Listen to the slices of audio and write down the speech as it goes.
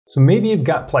So maybe you've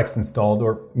got Plex installed,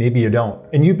 or maybe you don't,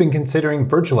 and you've been considering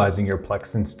virtualizing your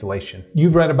Plex installation.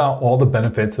 You've read about all the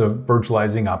benefits of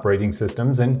virtualizing operating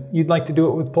systems, and you'd like to do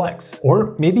it with Plex.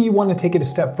 Or maybe you want to take it a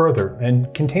step further and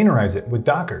containerize it with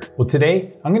Docker. Well,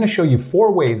 today I'm going to show you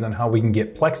 4 ways on how we can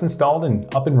get Plex installed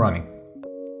and up and running.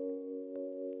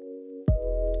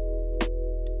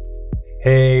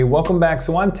 Hey, welcome back.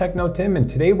 So I'm Techno Tim, and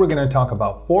today we're going to talk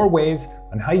about 4 ways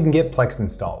on how you can get Plex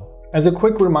installed. As a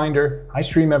quick reminder, I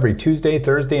stream every Tuesday,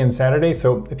 Thursday, and Saturday,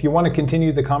 so if you want to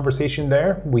continue the conversation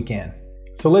there, we can.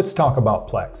 So let's talk about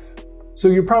Plex. So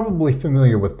you're probably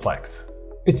familiar with Plex.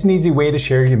 It's an easy way to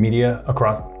share your media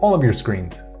across all of your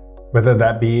screens, whether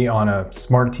that be on a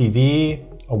smart TV,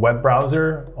 a web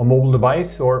browser, a mobile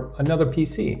device, or another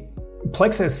PC.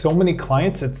 Plex has so many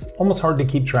clients, it's almost hard to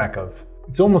keep track of.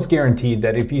 It's almost guaranteed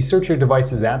that if you search your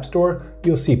device's app store,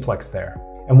 you'll see Plex there.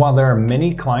 And while there are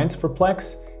many clients for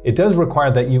Plex, it does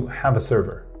require that you have a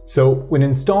server. So when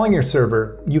installing your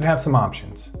server, you have some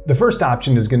options. The first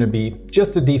option is going to be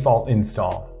just a default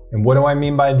install. And what do I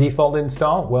mean by a default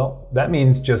install? Well, that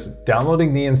means just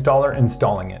downloading the installer,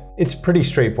 installing it. It's pretty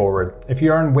straightforward. If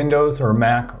you're on Windows or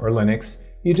Mac or Linux,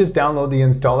 you just download the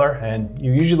installer and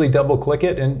you usually double click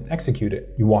it and execute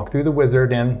it. You walk through the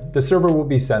wizard and the server will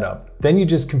be set up. Then you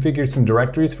just configure some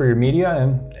directories for your media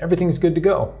and everything's good to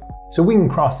go. So we can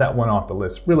cross that one off the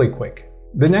list really quick.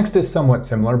 The next is somewhat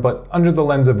similar, but under the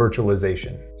lens of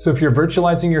virtualization. So if you're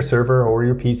virtualizing your server or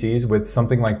your PCs with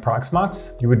something like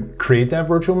Proxmox, you would create that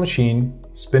virtual machine,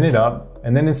 spin it up,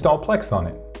 and then install Plex on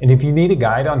it. And if you need a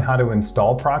guide on how to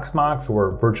install Proxmox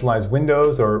or virtualize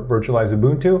Windows or virtualize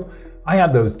Ubuntu, I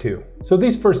have those too. So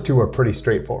these first 2 are pretty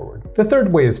straightforward. The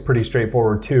third way is pretty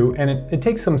straightforward too, and it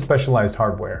takes some specialized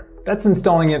hardware. That's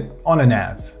installing it on a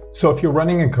NAS. So if you're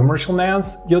running a commercial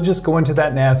NAS, you'll just go into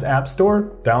that NAS app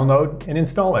store, download, and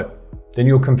install it. Then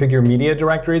you'll configure media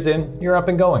directories and you're up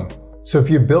and going. So if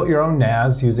you built your own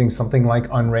NAS using something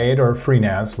like Unraid or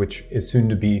FreeNAS, which is soon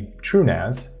to be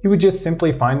TrueNAS, you would just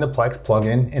simply find the Plex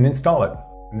plugin and install it.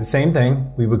 And the same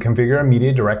thing, we would configure our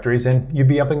media directories and you'd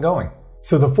be up and going.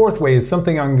 So the fourth way is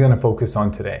something I'm going to focus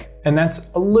on today. And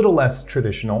that's a little less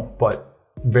traditional, but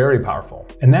very powerful.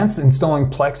 And that's installing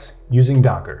Plex using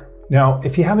Docker. Now,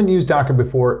 if you haven't used Docker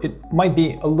before, it might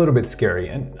be a little bit scary,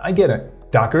 and I get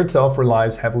it. Docker itself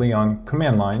relies heavily on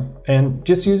command line, and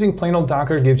just using plain old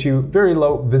Docker gives you very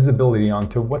low visibility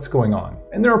onto what's going on.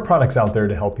 And there are products out there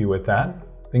to help you with that.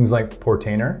 Things like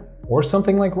Portainer or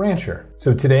something like Rancher.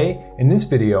 So today, in this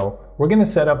video, we're going to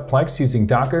set up Plex using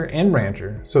Docker and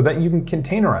Rancher so that you can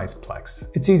containerize Plex.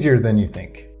 It's easier than you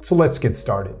think. So let's get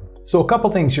started. So a couple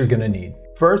things you're going to need.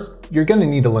 First, you're going to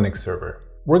need a Linux server.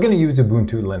 We're going to use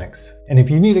Ubuntu Linux. And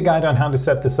if you need a guide on how to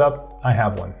set this up, I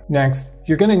have one. Next,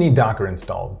 you're going to need Docker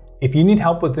installed. If you need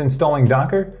help with installing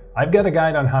Docker, I've got a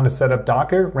guide on how to set up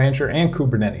Docker, Rancher, and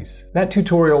Kubernetes. That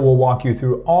tutorial will walk you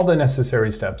through all the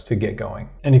necessary steps to get going.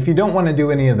 And if you don't want to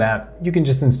do any of that, you can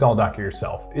just install Docker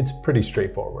yourself. It's pretty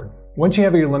straightforward. Once you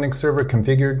have your Linux server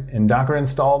configured and Docker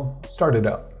installed, start it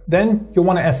up. Then you'll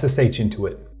want to SSH into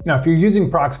it. Now, if you're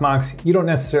using Proxmox, you don't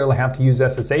necessarily have to use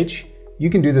SSH. You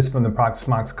can do this from the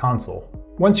Proxmox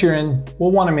console. Once you're in,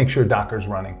 we'll want to make sure Docker's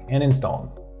running and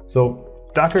installed. So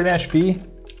docker-b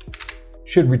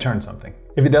should return something.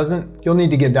 If it doesn't, you'll need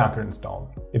to get Docker installed.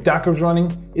 If Docker's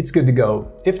running, it's good to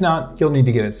go. If not, you'll need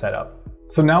to get it set up.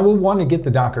 So now we'll want to get the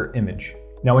Docker image.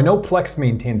 Now I know Plex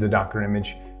maintains a Docker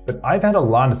image, but I've had a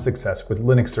lot of success with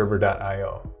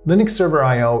linuxserver.io.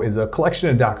 linuxserver.io is a collection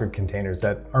of Docker containers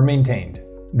that are maintained.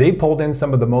 They pulled in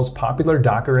some of the most popular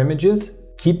Docker images,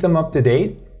 keep them up to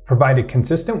date, provide a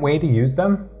consistent way to use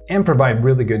them, and provide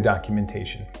really good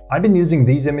documentation. I've been using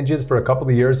these images for a couple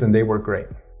of years and they work great.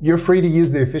 You're free to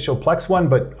use the official Plex one,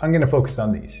 but I'm going to focus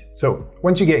on these. So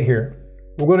once you get here,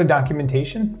 we'll go to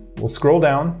documentation, we'll scroll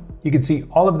down. You can see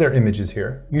all of their images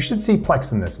here. You should see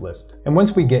Plex in this list. And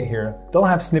once we get here, they'll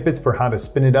have snippets for how to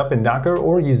spin it up in Docker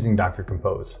or using Docker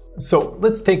Compose. So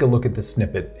let's take a look at this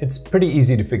snippet. It's pretty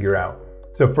easy to figure out.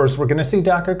 So first we're going to see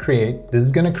Docker create. This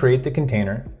is going to create the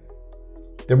container.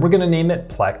 Then we're going to name it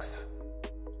Plex.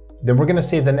 Then we're going to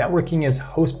say the networking is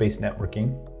host-based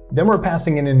networking. Then we're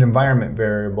passing in an environment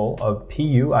variable of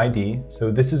PUID. So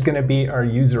this is going to be our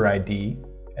user ID.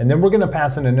 And then we're going to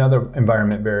pass in another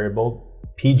environment variable,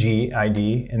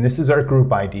 PGID, and this is our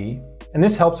group ID. And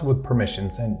this helps with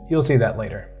permissions, and you'll see that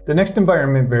later. The next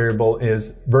environment variable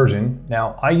is version.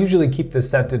 Now, I usually keep this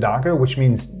set to Docker, which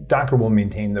means Docker will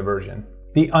maintain the version.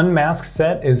 The unmasked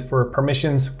set is for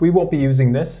permissions. We won't be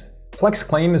using this. Plex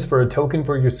Claim is for a token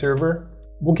for your server.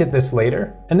 We'll get this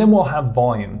later. And then we'll have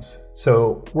volumes.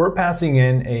 So we're passing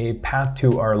in a path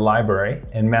to our library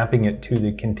and mapping it to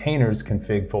the containers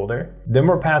config folder. Then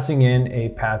we're passing in a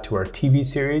path to our TV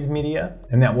series media,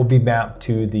 and that will be mapped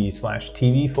to the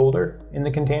 /TV folder in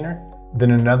the container.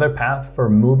 Then another path for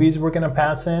movies we're gonna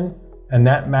pass in, and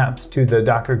that maps to the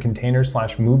Docker container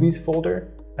 /movies folder.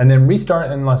 And then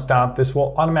restart and stop. This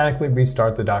will automatically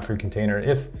restart the Docker container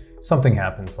if something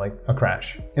happens, like a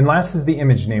crash. And last is the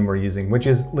image name we're using, which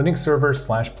is Linux server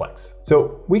 /Plex.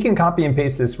 So we can copy and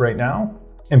paste this right now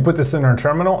and put this in our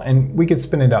terminal and we could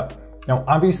spin it up. Now,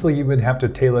 obviously you would have to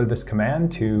tailor this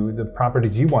command to the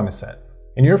properties you want to set.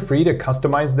 And you're free to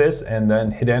customize this and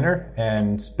then hit enter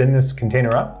and spin this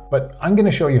container up, but I'm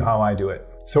gonna show you how I do it.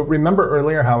 So remember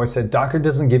earlier how I said Docker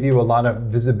doesn't give you a lot of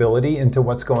visibility into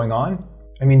what's going on?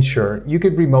 I mean, sure, you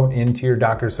could remote into your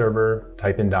Docker server,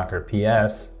 type in Docker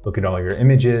PS, look at all your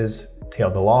images,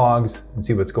 tail the logs, and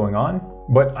see what's going on.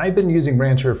 But I've been using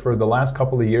Rancher for the last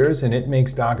couple of years, and it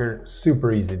makes Docker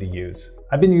super easy to use.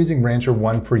 I've been using Rancher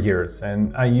 1 for years,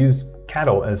 and I use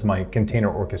Cattle as my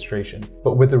container orchestration.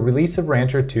 But with the release of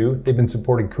Rancher 2, they've been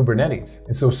supporting Kubernetes.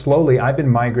 And so slowly, I've been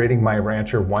migrating my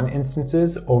Rancher 1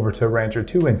 instances over to Rancher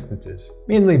 2 instances,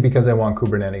 mainly because I want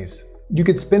Kubernetes. You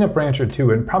could spin up Rancher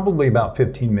 2 in probably about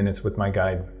 15 minutes with my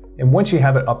guide. And once you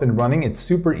have it up and running, it's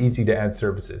super easy to add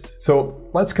services. So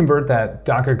let's convert that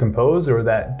Docker Compose or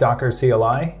that Docker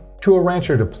CLI to a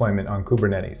Rancher deployment on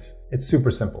Kubernetes. It's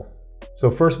super simple. So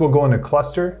first we'll go into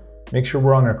cluster, make sure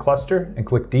we're on our cluster and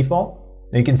click default.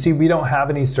 And you can see we don't have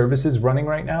any services running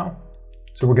right now.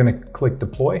 So we're gonna click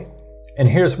deploy. And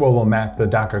here's where we'll map the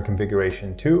Docker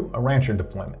configuration to a Rancher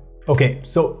deployment. Okay,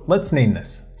 so let's name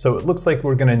this. So it looks like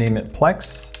we're gonna name it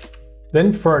Plex.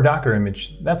 Then for our Docker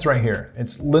image, that's right here.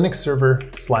 It's Linux server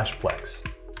 /Plex.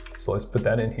 So let's put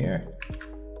that in here.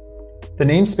 The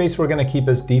namespace we're gonna keep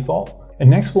as default. And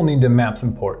next we'll need to map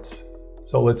some ports.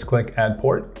 So let's click add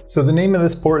port. So the name of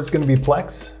this port is gonna be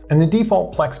Plex, and the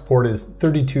default Plex port is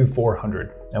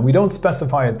 32400. And we don't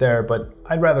specify it there, but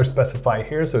I'd rather specify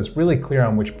here so it's really clear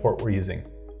on which port we're using.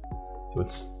 So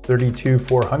it's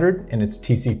 32400 and it's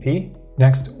TCP.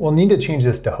 Next, we'll need to change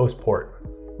this to host port.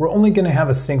 We're only gonna have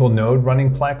a single node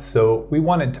running Plex, so we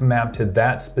want it to map to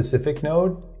that specific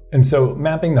node. And so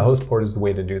mapping the host port is the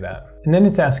way to do that. And then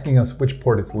it's asking us which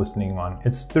port it's listening on.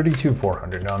 It's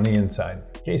 32400 on the inside.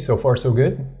 Okay, so far so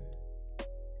good.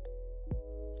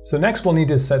 So next we'll need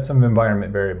to set some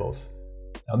environment variables.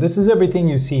 Now this is everything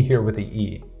you see here with the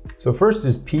E. So first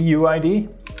is PUID.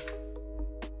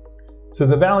 So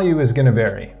the value is gonna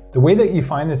vary. The way that you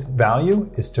find this value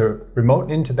is to remote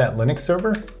into that Linux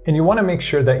server, and you wanna make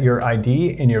sure that your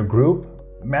ID in your group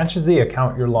matches the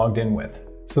account you're logged in with.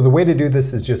 So the way to do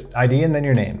this is just ID and then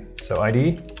your name. So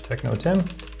ID, Techno Tim,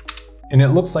 and it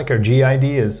looks like our GID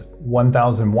is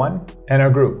 1001, and our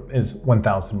group is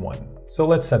 1001. So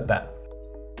let's set that.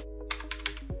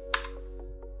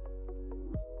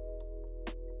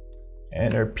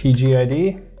 And our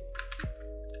PGID,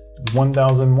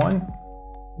 1001.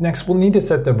 Next, we'll need to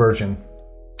set the version.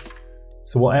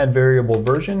 So we'll add variable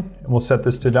version, and we'll set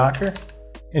this to Docker.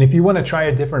 And if you want to try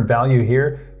a different value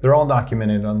here, they're all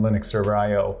documented on Linux Server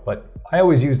IO, but I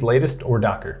always use latest or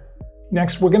Docker.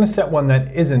 Next, we're going to set one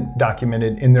that isn't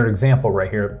documented in their example right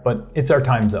here, but it's our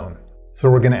time zone. So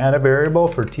we're going to add a variable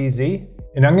for TZ,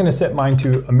 and I'm going to set mine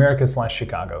to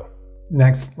America/Chicago.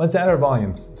 Next, let's add our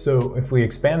volumes. So if we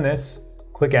expand this,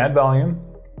 click add volume,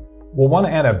 we'll want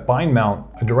to add a bind mount,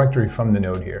 a directory from the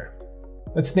node here.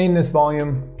 Let's name this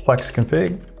volume Plex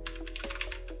config.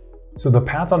 So the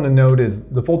path on the node is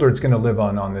the folder it's going to live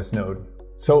on this node.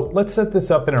 So let's set this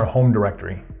up in our home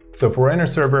directory. So if we're in our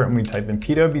server and we type in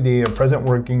pwd, our present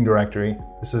working directory,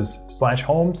 this is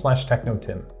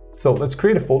 /home/technotim. So let's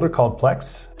create a folder called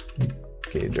Plex,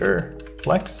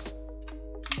 Plex.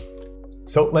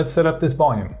 So let's set up this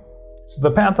volume. So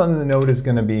the path on the node is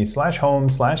going to be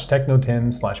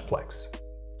 /home/technotim/plex.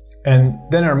 And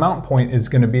then our mount point is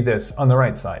going to be this on the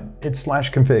right side. It's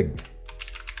 /config.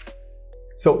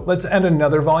 So let's add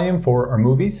another volume for our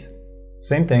movies.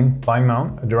 Same thing, bind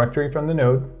mount, a directory from the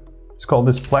node. Let's call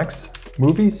this Plex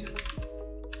movies.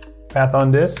 Path on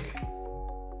disk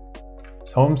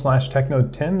is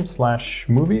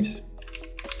home/technotim/movies.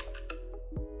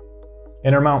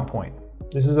 And our mount point.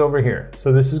 This is over here.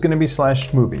 So this is going to be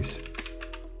 /movies.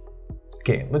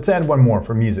 Okay, let's add one more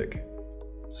for music.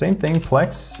 Same thing,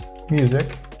 Plex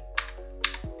music.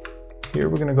 Here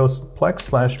we're going to go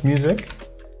Plex/music.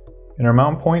 And our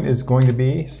mount point is going to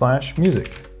be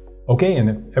 /music. Okay, and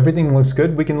if everything looks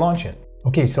good, we can launch it.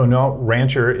 Okay, so now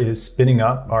Rancher is spinning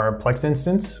up our Plex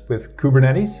instance with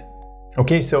Kubernetes.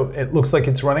 Okay, so it looks like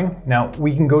it's running. Now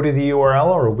we can go to the URL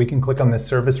or we can click on this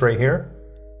service right here.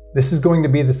 This is going to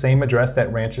be the same address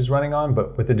that Ranch is running on,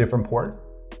 but with a different port.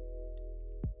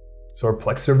 So our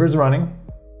Plex server is running.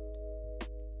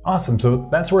 Awesome, so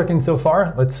that's working so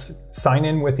far. Let's sign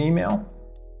in with email.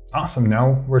 Awesome,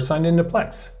 now we're signed into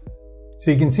Plex. So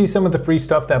you can see some of the free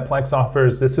stuff that Plex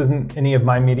offers. This isn't any of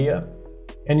my media.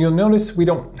 And you'll notice we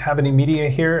don't have any media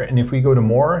here. And if we go to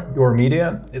more, your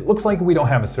media, it looks like we don't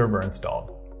have a server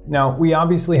installed. Now, we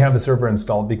obviously have a server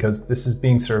installed because this is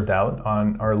being served out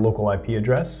on our local IP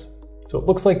address. So it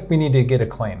looks like we need to get a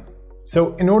claim.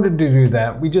 So in order to do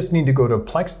that, we just need to go to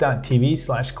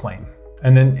plex.tv/claim,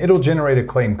 and then it'll generate a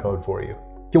claim code for you.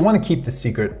 You'll want to keep this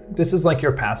secret. This is like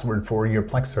your password for your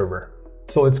Plex server.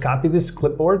 So let's copy this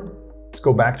clipboard. Let's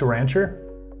go back to Rancher.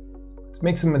 Let's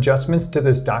make some adjustments to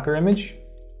this Docker image.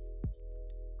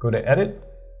 Go to Edit.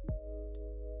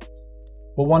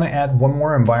 We'll want to add one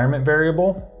more environment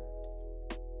variable,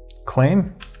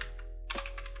 claim,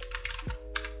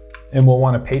 and we'll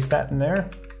want to paste that in there.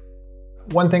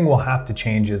 One thing we'll have to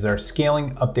change is our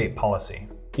scaling update policy.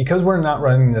 Because we're not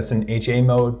running this in HA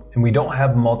mode and we don't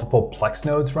have multiple Plex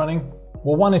nodes running,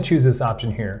 we'll want to choose this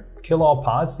option here, kill all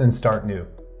pods, then start new.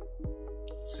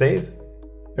 Save.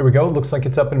 There we go, looks like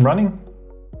it's up and running.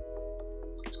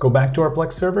 Let's go back to our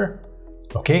Plex server.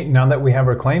 Okay, now that we have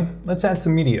our claim, let's add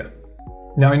some media.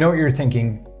 Now I know what you're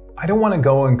thinking, I don't want to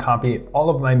go and copy all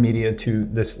of my media to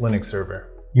this Linux server.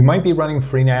 You might be running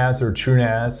FreeNAS or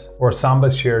TrueNAS or Samba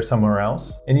Share somewhere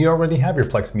else, and you already have your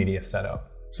Plex media set up.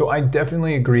 So I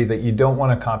definitely agree that you don't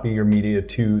want to copy your media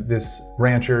to this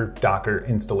Rancher Docker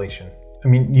installation. I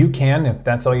mean, you can if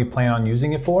that's all you plan on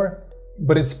using it for,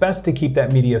 but it's best to keep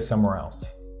that media somewhere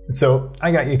else. So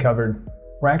I got you covered.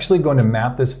 We're actually going to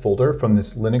map this folder from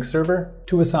this Linux server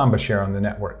to a Samba Share on the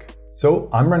network. So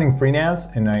I'm running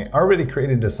FreeNAS and I already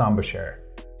created a Samba Share.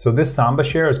 So this Samba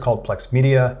Share is called Plex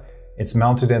Media. It's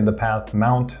mounted in the path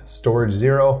mount storage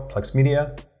 0 Plex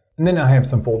Media, and then I have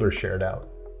some folders shared out.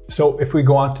 So if we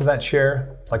go out to that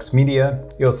share, Plex Media,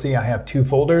 you'll see I have two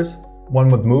folders, one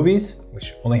with movies,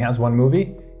 which only has one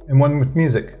movie, and one with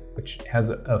music, which has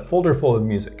a folder full of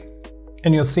music.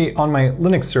 And you'll see on my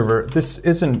Linux server, this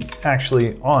isn't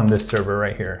actually on this server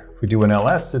right here. If we do an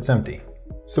ls, it's empty.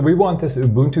 So we want this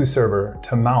Ubuntu server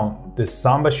to mount this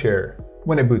Samba Share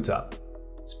when it boots up.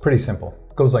 It's pretty simple,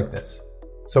 it goes like this.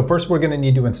 So first we're going to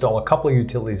need to install a couple of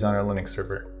utilities on our Linux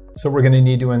server. So we're going to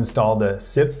need to install the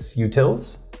sifs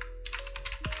utils.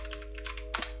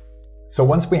 So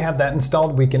once we have that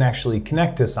installed, we can actually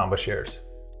connect to Samba Shares.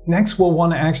 Next, we'll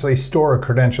want to actually store our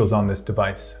credentials on this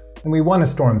device, and we want to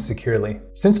store them securely.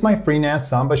 Since my FreeNAS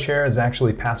Samba Share is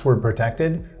actually password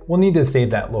protected, we'll need to save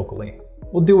that locally.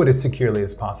 We'll do it as securely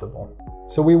as possible.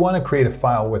 So we want to create a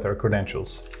file with our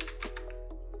credentials.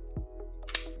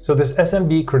 So this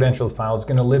SMB credentials file is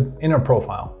going to live in our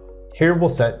profile. Here we'll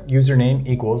set username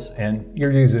equals and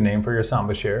your username for your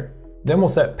Samba Share. Then we'll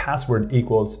set password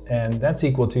equals, and that's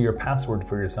equal to your password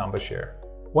for your Samba Share.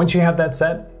 Once you have that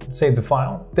set, save the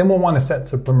file. Then we'll want to set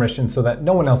some permissions so that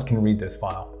no one else can read this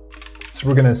file. So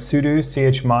we're going to sudo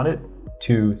chmod it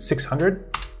to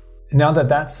 600. And now that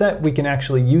that's set, we can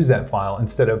actually use that file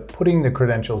instead of putting the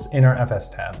credentials in our fs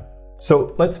tab.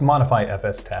 So let's modify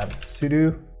fs tab.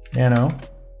 Sudo nano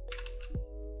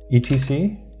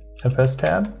etc fs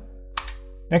tab.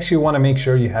 Next, you want to make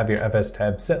sure you have your fs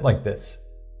tab set like this.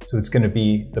 So it's going to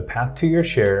be the path to your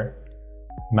share,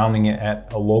 mounting it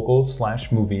at a local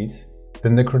 /movies,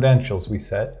 then the credentials we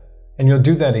set, and you'll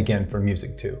do that again for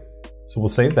music too. So we'll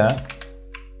save that.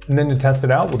 And then to test it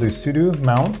out, we'll do sudo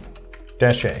mount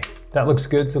 -a. That looks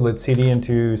good, so let's cd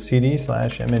into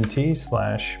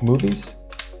cd/mnt/movies.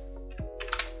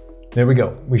 There we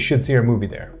go, we should see our movie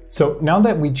there. So now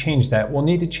that we changed that, we'll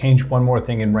need to change one more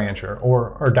thing in Rancher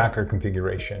or our Docker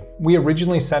configuration. We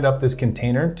originally set up this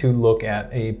container to look at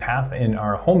a path in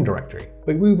our home directory,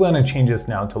 but we want to change this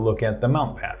now to look at the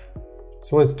mount path.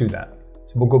 So let's do that.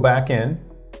 So we'll go back in,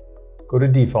 go to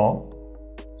default,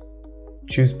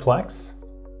 choose Plex,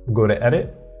 we'll go to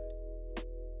edit.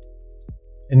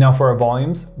 And now for our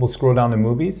volumes, we'll scroll down to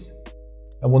movies,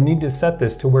 and we'll need to set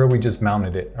this to where we just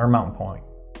mounted it, our mount point.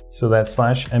 So that's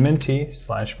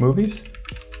 /mnt/movies,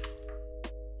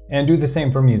 and do the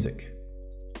same for music.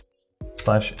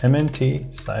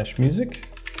 /mnt/music,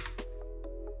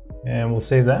 and we'll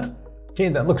save that. Okay,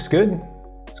 that looks good.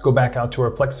 Let's go back out to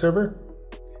our Plex server.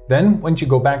 Then once you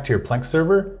go back to your Plex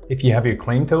server, if you have your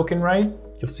claim token right,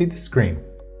 you'll see the screen.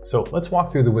 So let's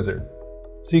walk through the wizard.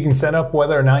 So you can set up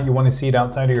whether or not you want to see it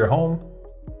outside of your home.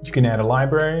 You can add a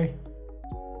library.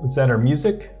 Let's add our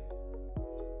music.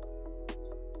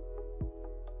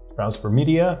 Browse for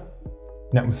media,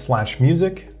 net with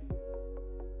 /music.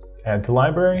 Let's add to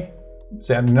library. Let's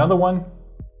add another one.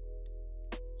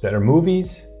 Let's add our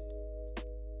movies.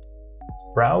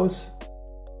 Browse.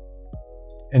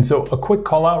 And so a quick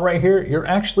call out right here, you're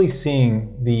actually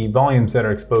seeing the volumes that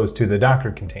are exposed to the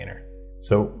Docker container.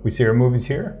 So we see our movies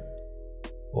here.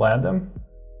 We'll add them.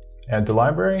 Add to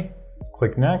library.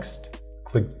 Click next.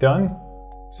 Click done.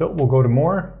 So we'll go to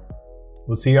more.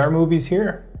 We'll see our movies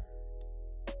here.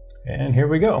 And here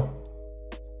we go.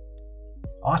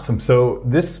 Awesome, so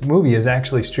this movie is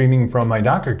actually streaming from my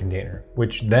Docker container,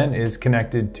 which then is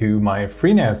connected to my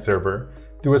FreeNAS server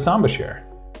through a Samba share.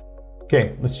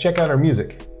 Okay, let's check out our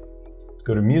music.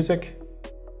 Go to music.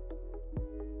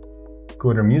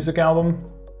 Go to our music album.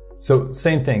 So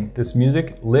same thing, this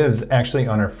music lives actually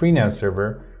on our FreeNAS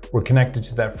server. We're connected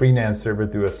to that FreeNAS server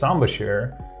through a Samba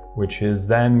share, which is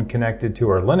then connected to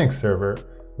our Linux server,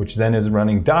 which then is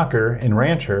running Docker in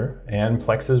Rancher, and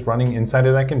Plex is running inside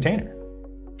of that container.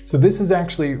 So this is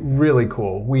actually really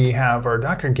cool. We have our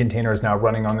Docker containers now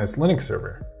running on this Linux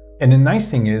server. And the nice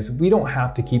thing is we don't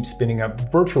have to keep spinning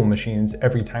up virtual machines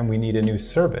every time we need a new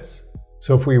service.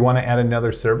 So if we want to add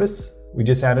another service, we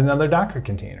just add another Docker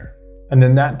container. And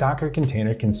then that Docker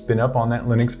container can spin up on that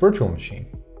Linux virtual machine.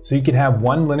 So you could have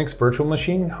one Linux virtual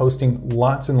machine hosting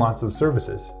lots and lots of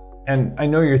services. And I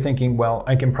know you're thinking, well,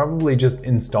 I can probably just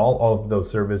install all of those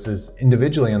services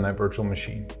individually on that virtual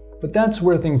machine. But that's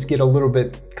where things get a little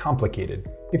bit complicated.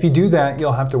 If you do that,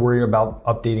 you'll have to worry about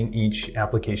updating each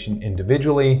application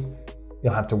individually.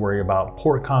 You'll have to worry about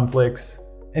port conflicts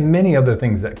and many other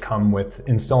things that come with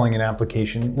installing an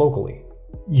application locally.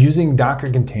 Using Docker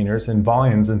containers and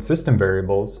volumes and system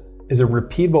variables is a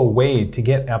repeatable way to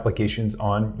get applications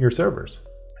on your servers.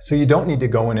 So you don't need to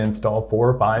go and install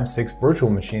 4, 5, 6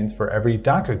 virtual machines for every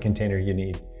Docker container you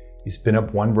need. You spin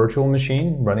up one virtual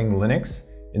machine running Linux,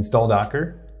 install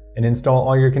Docker, and install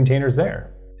all your containers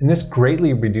there. And this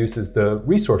greatly reduces the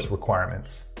resource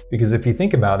requirements. Because if you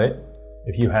think about it,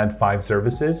 if you had 5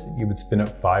 services, you would spin up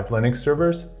 5 Linux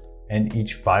servers, and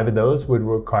each 5 of those would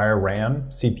require RAM,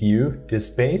 CPU,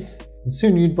 disk space, and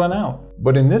soon you'd run out.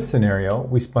 But in this scenario,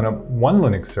 we spun up one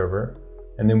Linux server,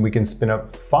 and then we can spin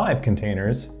up 5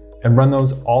 containers and run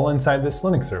those all inside this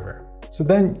Linux server. So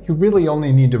then you really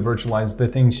only need to virtualize the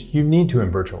things you need to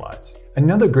virtualize.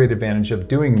 Another great advantage of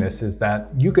doing this is that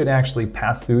you could actually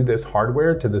pass through this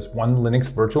hardware to this one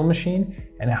Linux virtual machine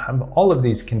and have all of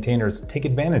these containers take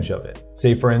advantage of it.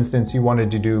 Say for instance, you wanted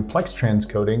to do Plex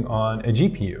transcoding on a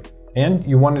GPU, and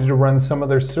you wanted to run some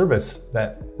other service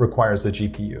that requires a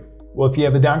GPU. Well, if you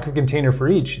have a Docker container for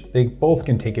each, they both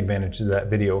can take advantage of that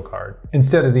video card.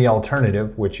 Instead of the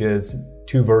alternative, which is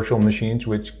 2 virtual machines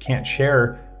which can't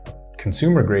share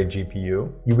consumer grade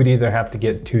GPU, you would either have to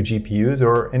get 2 GPUs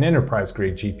or an enterprise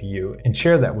grade GPU and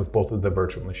share that with both of the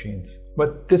virtual machines.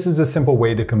 But this is a simple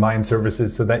way to combine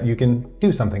services so that you can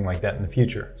do something like that in the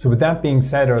future. So with that being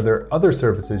said, are there other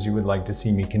services you would like to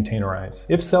see me containerize?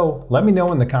 If so, let me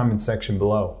know in the comments section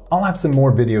below. I'll have some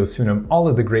more videos soon of all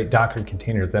of the great Docker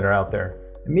containers that are out there.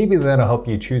 And maybe that'll help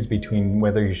you choose between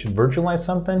whether you should virtualize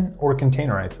something or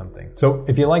containerize something. So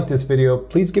if you like this video,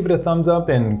 please give it a thumbs up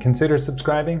and consider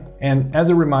subscribing. And as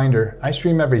a reminder, I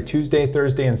stream every Tuesday,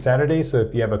 Thursday, and Saturday, so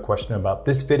if you have a question about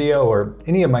this video or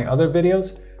any of my other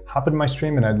videos, hop in my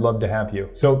stream and I'd love to have you.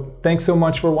 So thanks so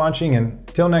much for watching, and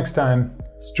till next time,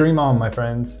 stream on, my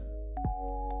friends.